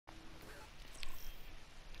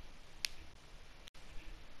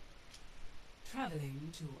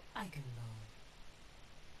Traveling to Eichenlaw.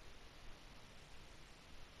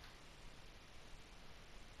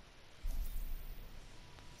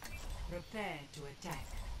 Prepare to attack.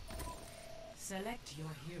 Select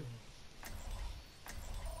your hero.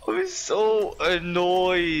 I'm so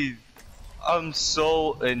annoyed. I'm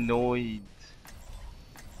so annoyed.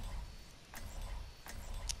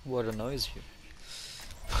 What annoys you?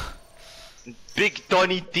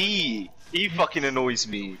 Thebigdonnyd. He fucking annoys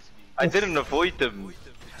me. I didn't avoid him.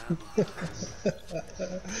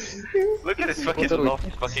 Look at his fucking laugh,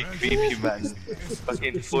 fucking creepy man.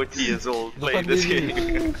 Fucking 40 years old playing this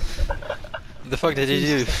game. The fuck did he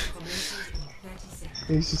do?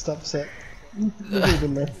 He's just upset.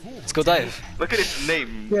 There. Let's go dive. Look at his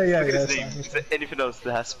name. Yeah, Look at his name. fine. Is there anything else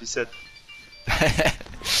that has to be said?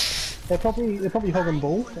 They're probably hog and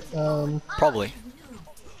ball. Probably.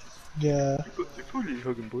 Yeah. They're probably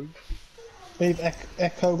hugging boys. They've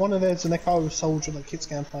Echo. One of theirs an Echo soldier, like kit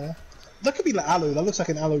scan player. That could be like Alu. That looks like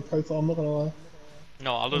an Alu profile. I'm not gonna lie.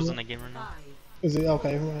 No, Alu's in the game right now. Is it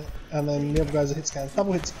okay? Right. And then the other guy's a hit scan.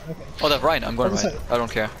 Double hit scan. Okay. Oh, that Rein. I'm going Rein. I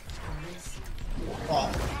don't care.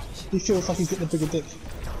 Oh, he feels like he's getting a bigger dick.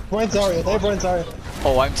 Ryan's Zarya. They have Ryan's Zarya.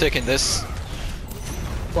 Oh, I'm taking this.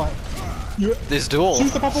 Right. You. This duel.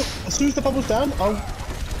 As soon as the bubble's down, I'll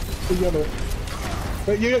yellow it.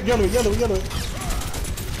 Wait, yellow it.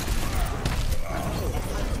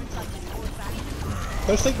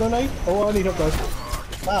 Go stick grenade. Oh, I need help though.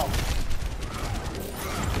 Wow.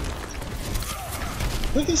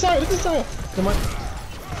 Look at Zarya. Come on.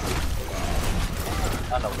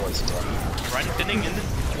 I know what he's doing. Rein thinning in this.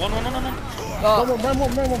 One. Round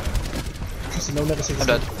one. Listen, they'll never see this. I'm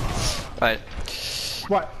dead. Right.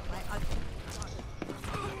 Right.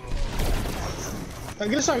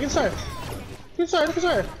 Get a Zarya. Look at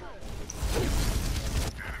Zarya.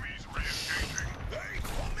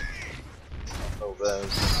 Oh,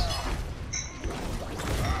 there's.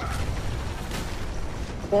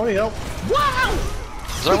 Oh, I need help. Wow!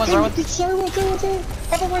 Zarya one. Zarya.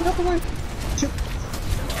 Help away.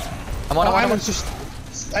 I'm on. Anna's just.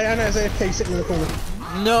 Anna's AFK sitting in the corner.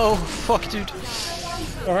 No, fuck, dude.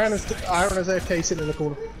 Anna's AFK sitting in the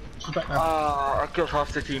corner. She's back now. I killed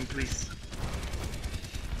half the team, please.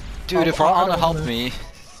 Dude, if Anna helped me.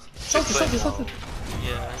 Soldier.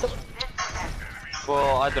 Yeah.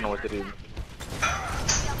 Well, I don't know what to do.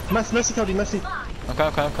 Mercy, Cody. Okay.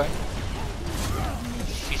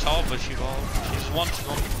 She's half, but she's one.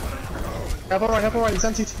 Help her right. It's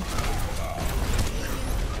anti.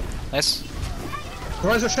 Nice.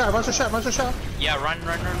 Rise a shot. Yeah, run.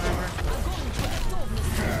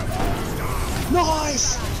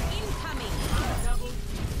 Nice!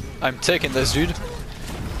 I'm taking this, dude.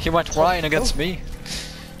 He went Rein against me.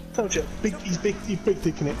 Told you, he's big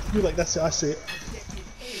dicking it. You're like, that's it, I see it.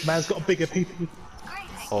 Man's got a bigger PP.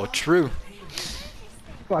 Oh, true.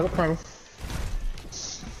 Right, I got primal.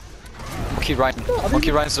 Monkey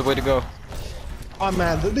Rein's the way to go. Oh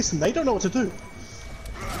man, listen, they don't know what to do.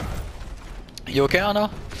 You okay, Anna?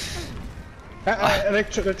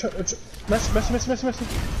 Messy.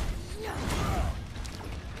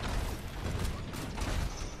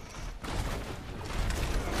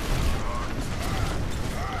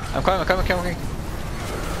 I'm coming.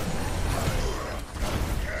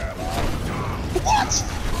 What?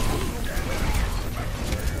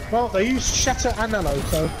 Well, they use Shatter and Nano,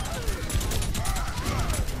 so...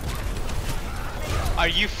 Are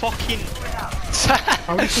you fucking...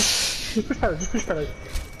 Just push pedal.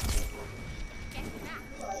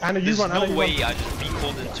 Anna, you There's run, no Anna, you way run. I just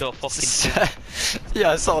recalled into a fucking...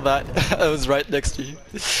 Yeah, I saw that. I was right next to you.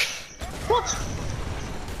 What?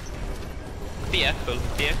 The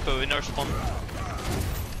echo in our spawn.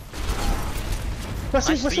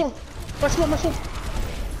 Messy one.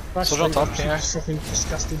 Soldier on top, yeah. Something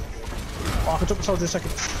disgusting. Oh, I can drop the soldier in a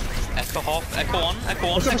second. Echo half, echo on.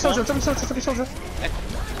 Drop the soldier.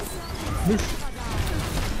 Move.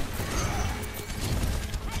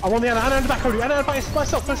 I want the Anna in the back, Cody. Anna by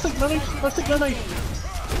myself. No stick, no need.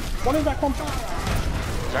 One in the back, one.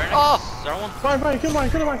 Oh! Ryan, kill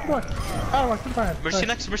Ryan. Mercy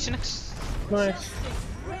next. Nice.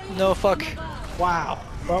 No, fuck. Wow.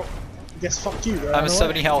 Well, I guess fuck you. I'm at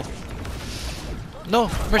 70 health. No,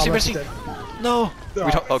 mercy. No.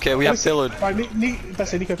 We don't, okay, we have pilled. Right,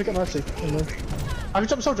 that's it, Nico, pick up Mercy. I can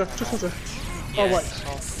jump soldier, just soldier. Oh, right.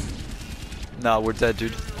 Nah, we're dead,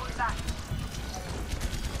 dude.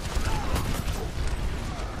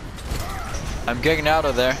 I'm getting out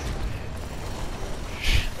of there.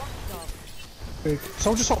 Big.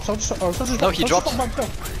 Soldier stop. Oh, soldier No, he dropped.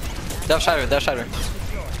 Dash shatter.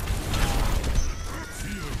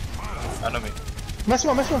 Enemy. Mess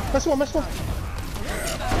one.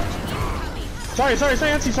 Sorry, Auntie,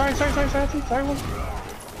 sorry, Auntie, sorry, one.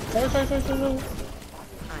 Sorry.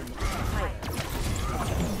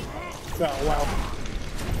 Oh, wow.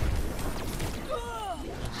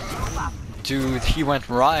 Dude, he went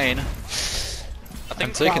Rein.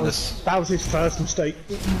 I'm taking this. That was his first mistake.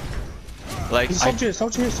 Like, Soldier.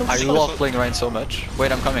 I love playing Rein so much.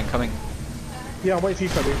 Wait, I'm coming. Yeah, I'll wait for you,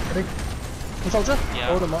 Toby. Ready? Soldier? Yeah.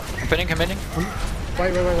 Hold him up. I'm pinning. Wait.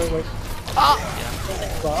 Ah! Yeah.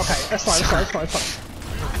 Right, okay, that's fine.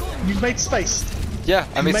 You've made space. Yeah,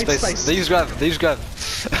 I made made space. space. They use grab.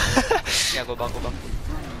 Yeah, go back.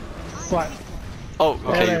 Right. Oh,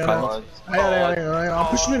 okay, Yeah, you climbed. I'm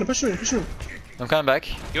pushing in. I'm coming back.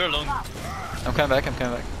 You're alone. I'm coming back. I'm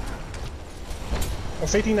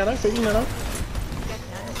feeding nano.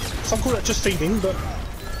 Some call it just feeding, but...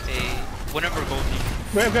 Whenever go deep.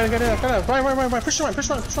 Wait, I'm going. Right. Push right.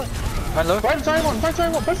 Run low. Right, sorry, one. Both of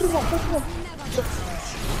them one.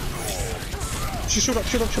 Shoot up.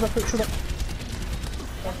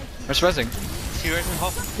 Where's resing? See where's in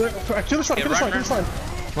half? Kill this one.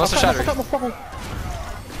 What's the shatter?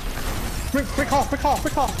 Quick half.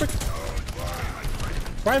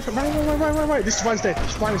 Right. This Ryan's dead.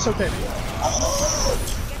 Ryan is so dead.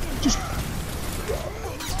 Just...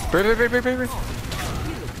 Brave.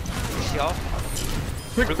 See half?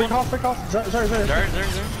 Quick half. Sorry. There.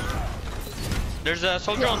 There's a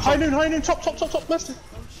soldier on top. High noon, top, Mercy.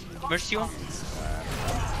 Mercy on.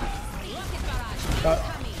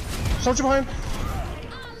 Soldier behind.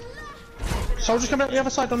 Soldier coming out the other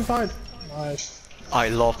side, on behind. Nice. I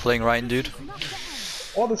love playing Rein, dude.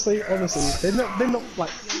 Honestly, they're not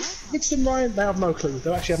like... Mixed and Ryan, they have no clue.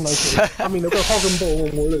 They actually have no clue. I mean, they'll go hog and ball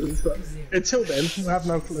and we'll lose, but until then, we'll have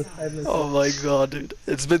no clue. Oh my god, dude.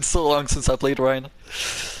 It's been so long since I played Rein.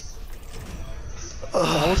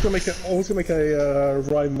 I was gonna make a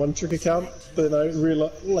Ryan one-trick account, but I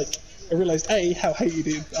realized A, how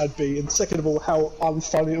hated I'd be, and second of all, how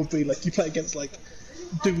unfun it would be. Like, you play against, like,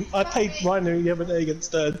 I played Rhino the other day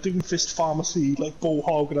against Doomfist Pharmacy, like, Ball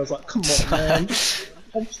Hog, and I was like, come on, man.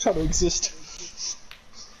 I'm just trying to exist.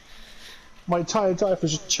 My entire life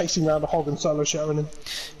was just chasing around a hog and solo showing him,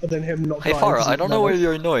 and then him not Hey dying. Farah, I don't know why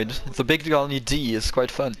you're annoyed. The Thebigdonnyd D is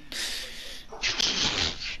quite fun.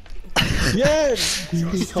 Yeah!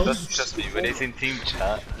 Trust me, when he's in team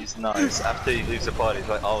chat, he's nice. After he leaves the party, he's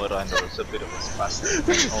like, oh, Rein was a bit of a spastic.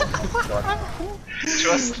 Oh my god.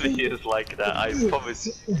 Trust me, he's like that. I promise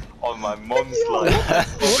you. On my mom's life, I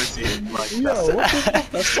promise you he's like Yo, that. what the fuck?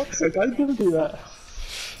 That's toxic. I didn't do that.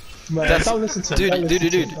 Man, don't listen to him.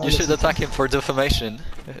 Dude, you should attack him for defamation,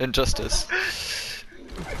 injustice.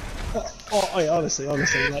 Oh, honestly, like,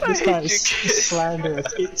 this guy is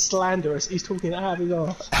slanderous. It's slanderous. He's talking out of his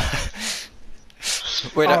arse.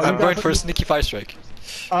 Wait, I'm going for a sneaky fire strike.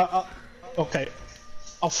 Okay.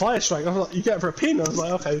 I'll fire strike. I was like, you get it for a pin. I was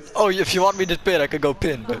like, okay. Oh, if you want me to pin, I could go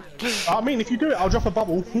pin. But... I mean, if you do it, I'll drop a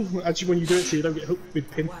bubble. Actually, when you do it, so you don't get hooked with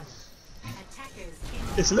pin.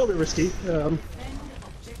 It's a little bit risky.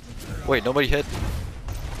 Wait, nobody hit.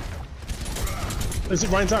 Is it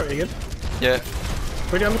Ryan's out again? Yeah.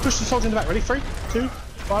 Ready, I'm gonna push the soldier in the back. Ready? 3, 2,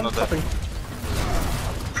 1, stopping.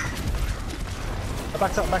 I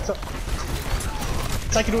backed up.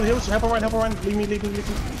 Taking all the hills. Help her Ryan. Leave me.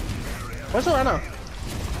 Where's her Anna?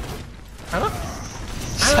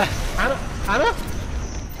 Anna?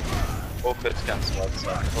 All pits cancel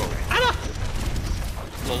outside. Anna!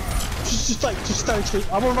 She's just standing still.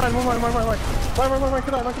 I'm on Ryan. Ryan,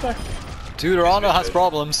 could I? Dude, her Anna has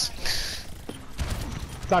problems.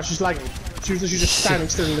 No, she's lagging. She was just standing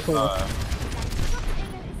still in the corner.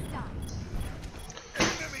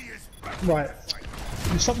 Right.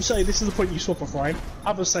 Some say this is the point you swap off Ryan.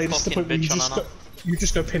 Others say this is the point where you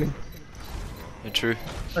just go pinning. Yeah, true.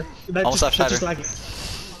 They're just lagging.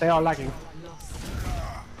 They are lagging.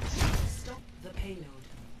 Stop the payload.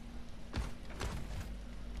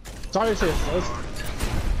 Darius here, guys.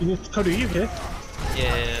 You need Cody, are you here?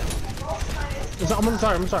 Yeah. I'm on the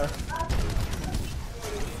I'm sorry.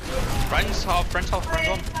 Friends half, friends on.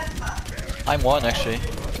 I'm one, actually.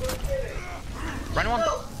 Run one.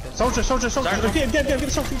 Soldier. Get the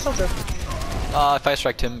soldier. I fire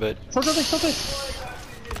striked him, but... Soldier.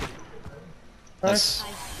 Nice.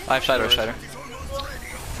 I have shatter.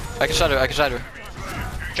 I can shatter.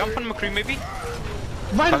 Jump on McCree maybe?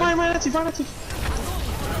 Ryan, active.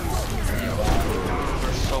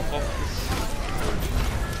 We're so focused.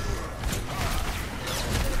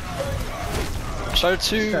 Shatter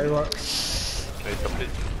 2. Okay, right. Okay, complete.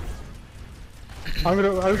 I'm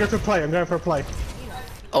gonna go for a play. I'm going for a play.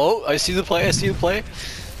 Oh, I see the play.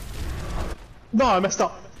 No, I messed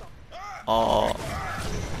up. Oh.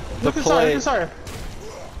 Look inside.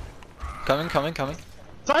 Coming.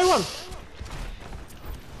 Die one!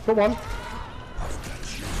 Got one.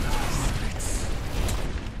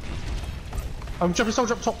 I'm jumping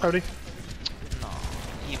soldier up top, Cody.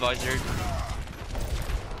 He visored.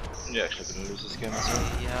 You're actually gonna lose this game as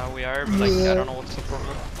well. Yeah, we are, but like, I don't know what's the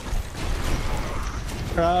problem.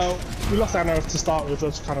 We lost our nerve to start with,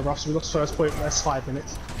 that's kind of rough, so we lost first point in the last 5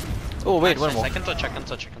 minutes. Oh wait, one Nice, more. I can touch.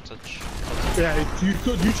 Yeah, you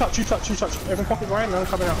touch. Everyone pocket Ryan, now I'm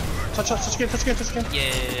coming out. Touch again.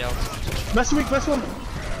 Yeah. Last one.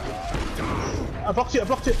 I blocked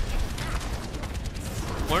it.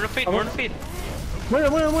 We're in the feed. Where?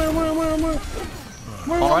 Alright.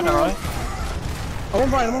 I'm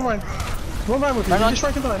on Ryan. With you. Ryan. Just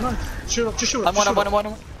Ryan can die. Nice. Just shoot it. I'm one.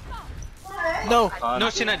 No. No,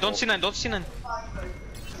 C9, don't C9.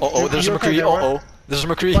 Oh, there's a You're okay McCree. there, right? There's a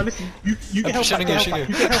McCree. Ryan, listen, you get I'm help back. shooting you.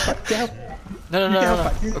 Get help. No.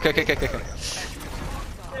 Okay.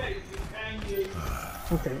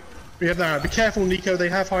 Okay. Yeah, no, be careful, Nico. They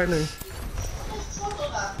have high noon.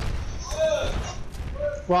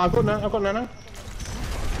 Well, I've got nano.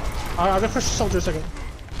 I'll go push the soldier a second.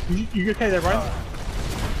 You okay there, Ryan?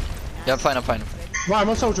 Yeah, I'm fine. Right, I'm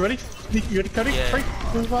on soldier. Ready? You ready, Cody? Yeah. 3,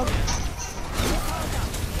 2, 1.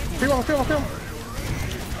 3-1.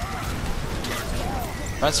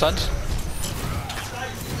 Run stunned.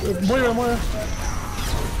 Moira.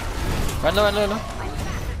 Run low.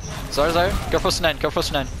 Sorry. Go for 9.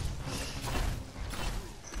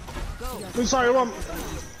 Sorry, one.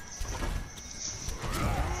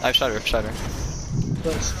 I have shatter.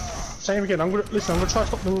 Same again. I'm gonna try to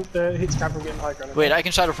stop the hits cam from getting high ground. Wait, I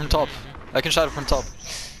can shatter from top. If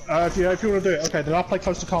you want to do it, okay. Then I'll play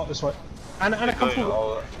close to cart this way. And I come Going forward.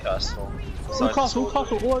 all castle. All castle,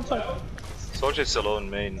 all inside. Soldier's still on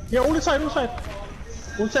main. Yeah, all inside. All stairs.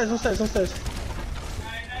 They're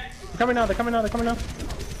coming now.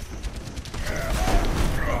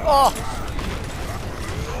 Oh!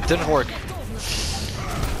 Didn't work.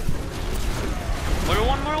 More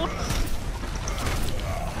one.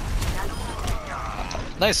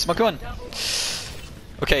 Nice, Mark 1.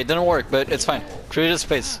 Okay, it didn't work, but it's fine. Created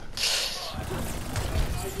space.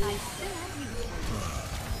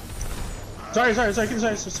 Sorry. Yeah.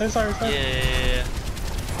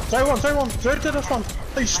 Sorry, one.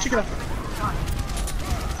 Please, just check it out.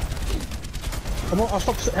 I'll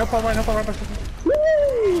stop. Help our Ryan.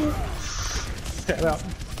 Woo! Okay, now.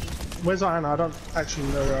 Where's Anna? I don't actually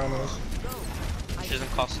know where Anna is. She's in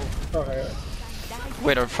castle. Okay.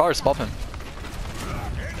 Wait, our flowers pop him.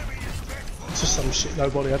 It's just some shit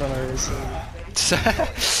nobody, I don't know who it is.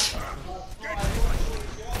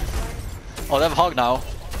 Oh, they have a hog now.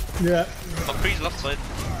 Yeah. McCree's left side.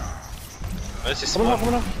 Where's his One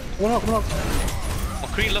spawn? hog.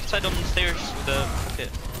 McCree left side on the stairs with the pocket.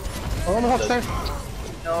 I'm on the hog there.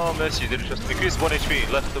 No, Mercy, you didn't just. Increase 1 HP.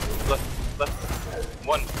 Left.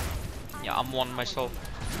 1. Yeah, I'm one myself.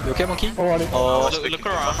 You okay, Monkey? Alrighty. Oh, Look at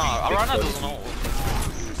Arana. Arana doesn't know.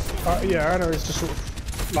 Yeah, Anna is just sort of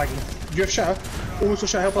lagging. Do you have shadow? Almost a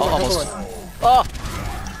shadow, help our almost. Ryan. Oh!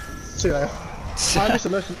 See you later.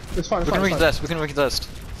 Listen, it's fine. We can retest.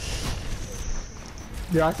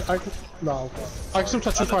 Yeah, I can. No. I can still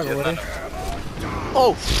touch your fire already.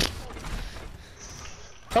 Oh!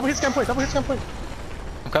 Double hit scan point. I'm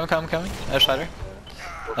coming. I have shatter.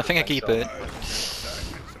 I think I keep it.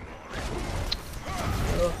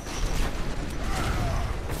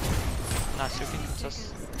 Nice, you can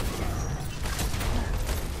contest.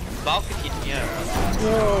 Balcony, yeah.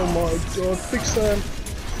 Oh my god, big slam.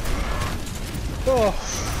 Oh.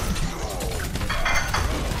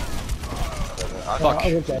 Fuck. I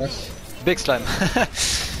won't die. Big slime.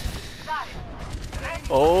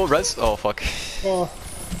 Oh, res. Oh, fuck. Oh.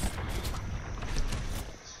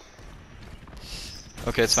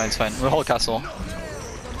 Okay, it's fine. We're whole castle.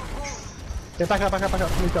 Yeah, back up.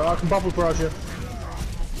 Nico, I can bubble barrage you.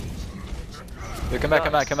 Yo, come back.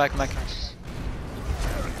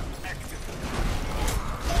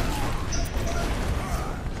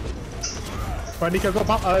 Right, Nico, got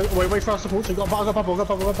bubble. Wait for our support. So got bubble,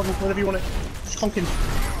 whenever you want it. Just conking.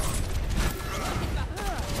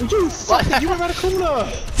 You fucking, you went around a corner!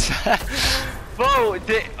 Bro,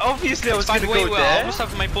 obviously I was gonna go I there. almost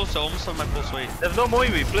have my pulse, wait. There's no more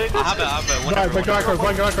we play this. I have it. Right, my guy,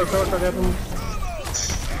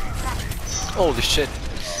 Holy shit.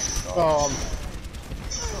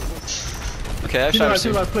 Okay, I have shatter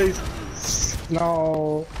soon. Please.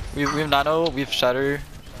 No. We have nano, we have shatter.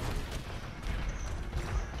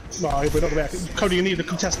 No, we're not gonna be. Cody, you need to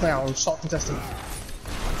contest now and start contesting.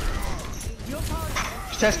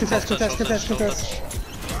 Contest.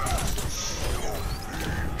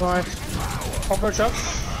 Right. Pop her up.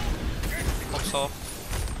 saw.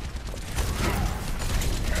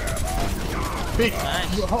 Big.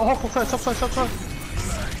 Nice. Top.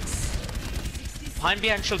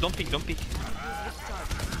 Behind shield, don't peek.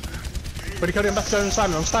 Ready, Cody, I'm back to going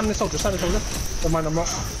Simon. I'm standing soldier. Never mind, I'm not.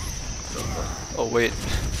 Oh wait.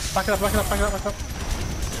 Back it up.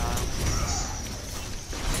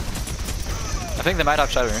 I think they might have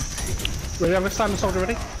shadow. Ready, I'm standing soldier,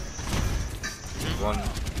 ready? One.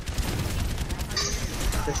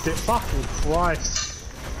 This it, fucking Christ.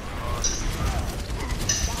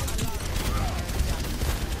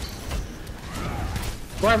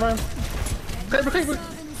 Ryan. Quick.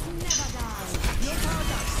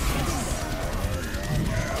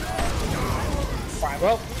 Right,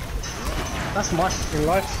 well, that's my fucking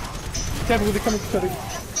life. Careful with the coming to Cody.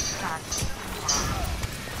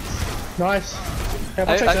 Nice.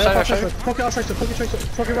 I shot. Pocket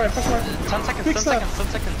right. 10 seconds, Quick 10 slam. seconds, 10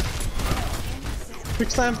 seconds.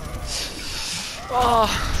 Quick slam. Oh.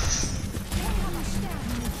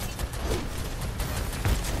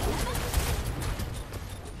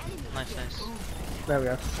 Nice. There we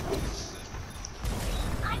go.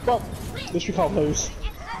 Well, at least we can't lose.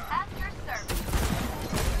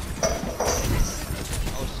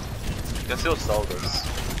 You can still sell this.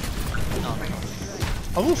 No.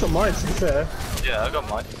 I've also mine, to be fair. Yeah, I got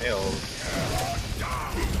mine. Ew.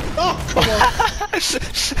 Oh, come on!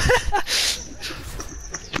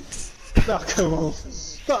 No, come on.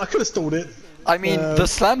 No, I could have stalled it. I mean, the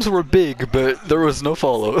slams were big, but there was no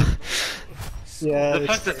follow. Yeah. The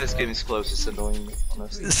fact that this game is close is annoying,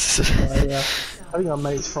 honestly. Yeah. I think our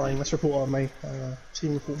mate's flying. Let's report our mate.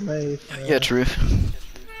 Team report mate. Yeah, true.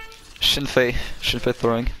 Shin Fei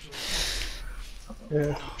throwing.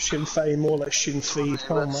 Yeah, Sinn Féin, more like Shin Feed.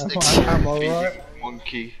 Come on, man. That's I'm alright.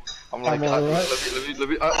 Monkey. I'm like, I'm alright. let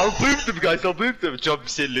me, I'll boot them, guys. I'll boot them.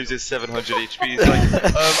 Jumps in, loses 700 HP. He's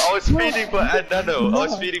like, I was feeding for Nano. I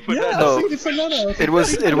was feeding for Yeah, Nano. I feeding for Nano. It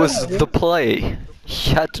was the play.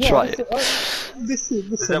 He had to try it.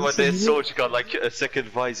 Listen. Is that what their soldier got like a second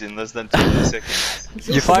visor in less than 20 seconds?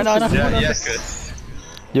 You fine, Anna? Yeah, good.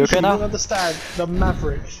 You okay You don't now? understand the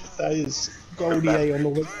maverick that is Goldie A on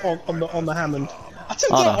the Hammond. I tell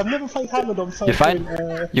you Oh, what, no. I've never played Hammond on phone. You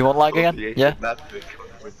fine? You won't lag again? Yeah?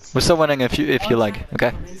 We're still winning if you lag,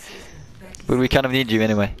 okay? But we kind of need you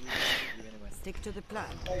anyway. Stick to the plan.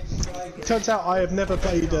 It turns out I have never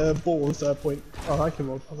played ball on third point. Oh, I can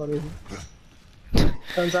roll. I don't even.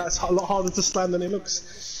 Turns out it's a lot harder to slam than it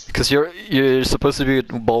looks. Because you're supposed to be a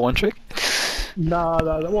ball one trick? No.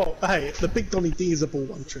 Well, hey, the big Donny D is a ball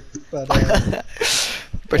one trick, but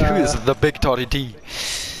But who is the big Toddy D?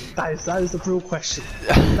 that is the real question.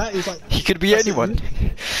 That is like He could be that's anyone.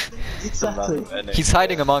 exactly. He's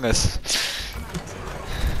hiding among us.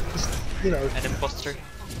 You know. An imposter.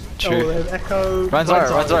 True. Oh, there's Echo.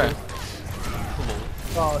 Ranzara.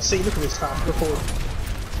 Oh, see, look at this fast. Look forward.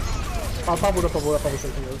 I bubbled up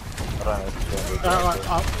something else.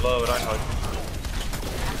 Low, Reinhardt.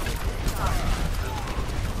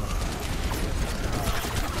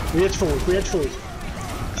 We edge forward.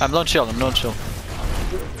 I'm non chill. Hold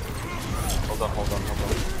on.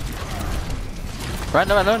 Right,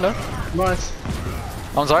 no. Nice.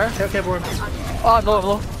 On Zarya? Okay, everyone. Oh, I'm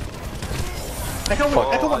low. Echo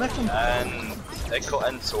one. And Echo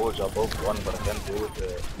and Soldier are both one, but I can't deal with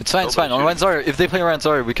the... It's fine. On Rein Zarya, if they play Rein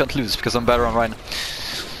Zarya, we can't lose because I'm better on Rein.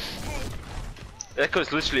 Echo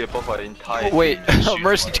is literally above our entire... Wait,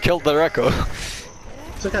 Mercy killed their Echo.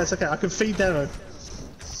 It's okay. I can feed Nano.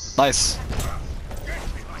 Nice.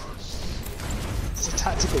 It's a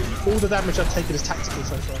tactical. All the damage I've taken is tactical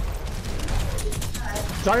so far.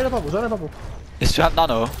 Zarya in a bubble. It's to have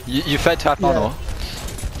nano. You fed to have nano.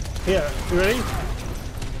 Here, you ready?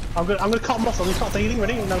 I'm gonna cut him off. I'm gonna cut the healing.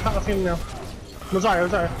 Ready? No, cut off healing now. No, Zarya.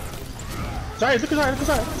 Zarya, look at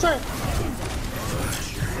Zarya.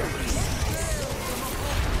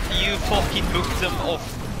 You fucking booked them off.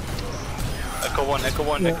 Echo one. Got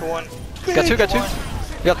two.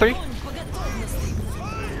 You got three?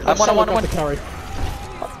 I'm one. Carry.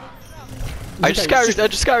 I just carried.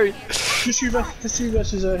 Just you versus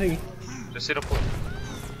he. Just sit up.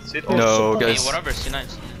 Sit No, Hey, guys. whatever, see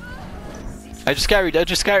nice. I just carried. There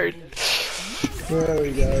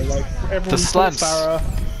we go. Like everyone. The slams. Farah,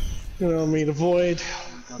 you know what I mean? The void.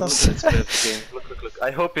 Look.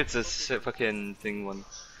 I hope it's a fucking thing one.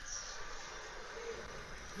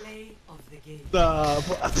 Play of the game.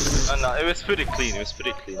 Oh, no, it was pretty clean. I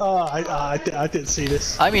didn't see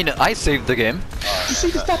this. I mean, I saved the game. Did you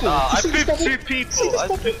see this bubble? I Did you see this picked bubble? two people. See this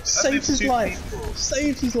bubble? Saved his life.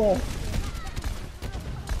 Saved his life.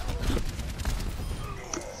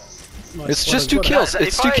 Nice. It's Well just done, 2 well done. kills.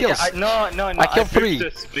 It's 2 kills. No. I killed 3.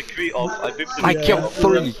 Victory off. I booped the I victory killed off,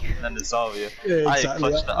 3. and then the Zarya. Yeah, I exactly.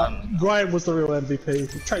 clutched it. Ryan was the real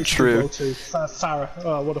MVP. Trace True. well too. Farah.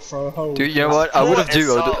 Oh, what a throw. Oh, Dude, you know what? I would have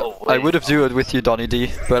duoed. so I would have duoed with you, Donny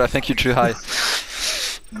D, but I think you're too high.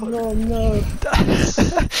 no.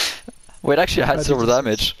 Wait, actually, I had I silver did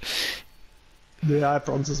damage. Yeah, I had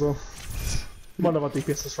bronze as well. One of our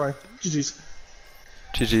DPS is fine. GG's.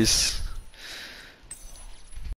 GG's.